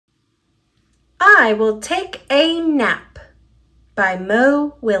I Will Take a Nap by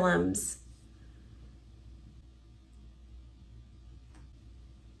Mo Willems.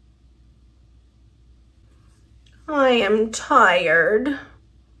 I am tired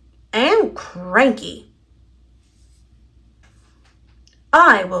and cranky.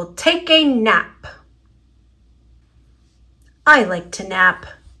 I will take a nap. I like to nap.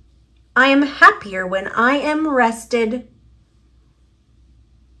 I am happier when I am rested.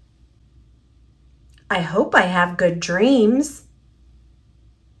 I hope I have good dreams.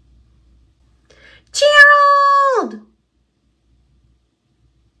 Gerald!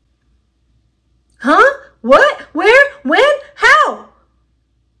 Huh? What? Where? When? How?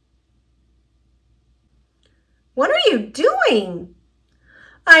 What are you doing?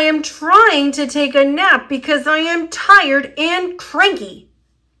 I am trying to take a nap because I am tired and cranky.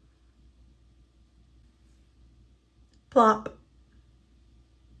 Plop.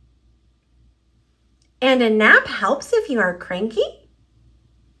 And a nap helps if you are cranky?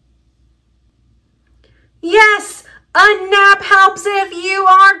 Yes, a nap helps if you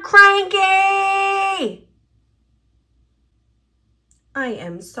are cranky. I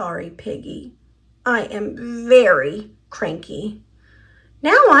am sorry, Piggy. I am very cranky.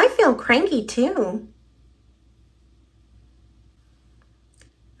 Now I feel cranky too.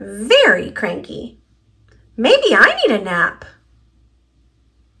 Very cranky. Maybe I need a nap.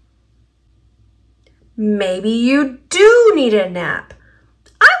 Maybe you do need a nap.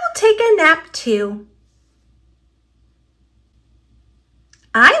 I will take a nap too.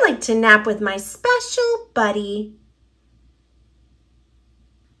 I like to nap with my special buddy.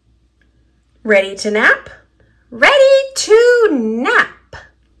 Ready to nap? Ready to nap.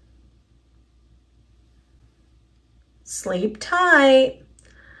 Sleep tight.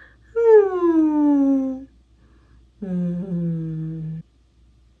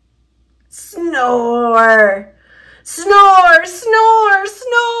 Snore. Snore, snore,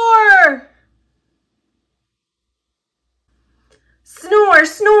 snore. Snore,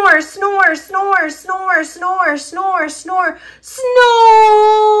 snore, snore, snore, snore, snore, snore, snore, snore.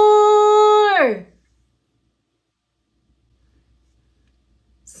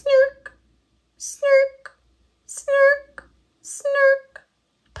 Snurk, snurk, snurk, snurk,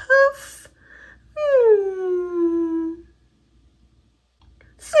 puff.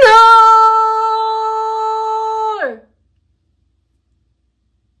 Snore.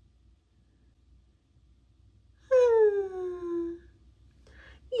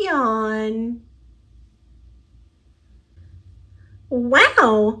 Yawn.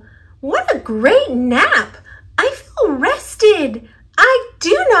 Wow, what a great nap. I feel rested. I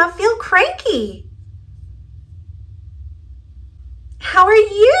do not feel cranky. How are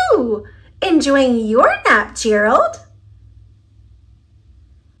you? Enjoying your nap, Gerald?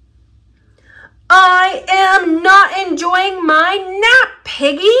 I am not enjoying my nap,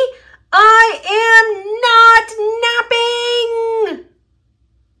 Piggy. I am not napping.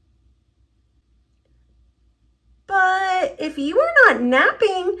 But if you are not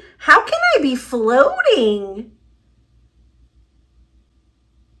napping, how can I be floating?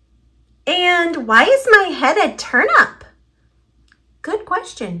 And why is my head a turnip? Good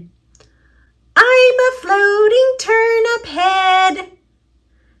question. I'm a floating turnip head.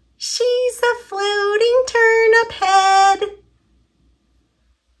 She's a floating turnip head.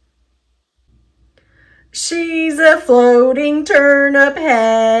 She's a floating turnip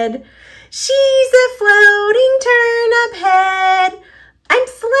head. She's a floating turnip head. I'm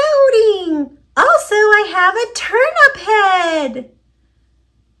floating. Also, I have a turnip head.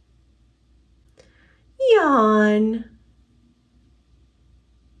 Yawn.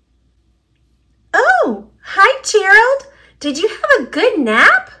 Oh, hi, Gerald. Did you have a good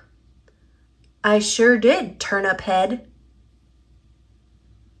nap? I sure did, turnip head.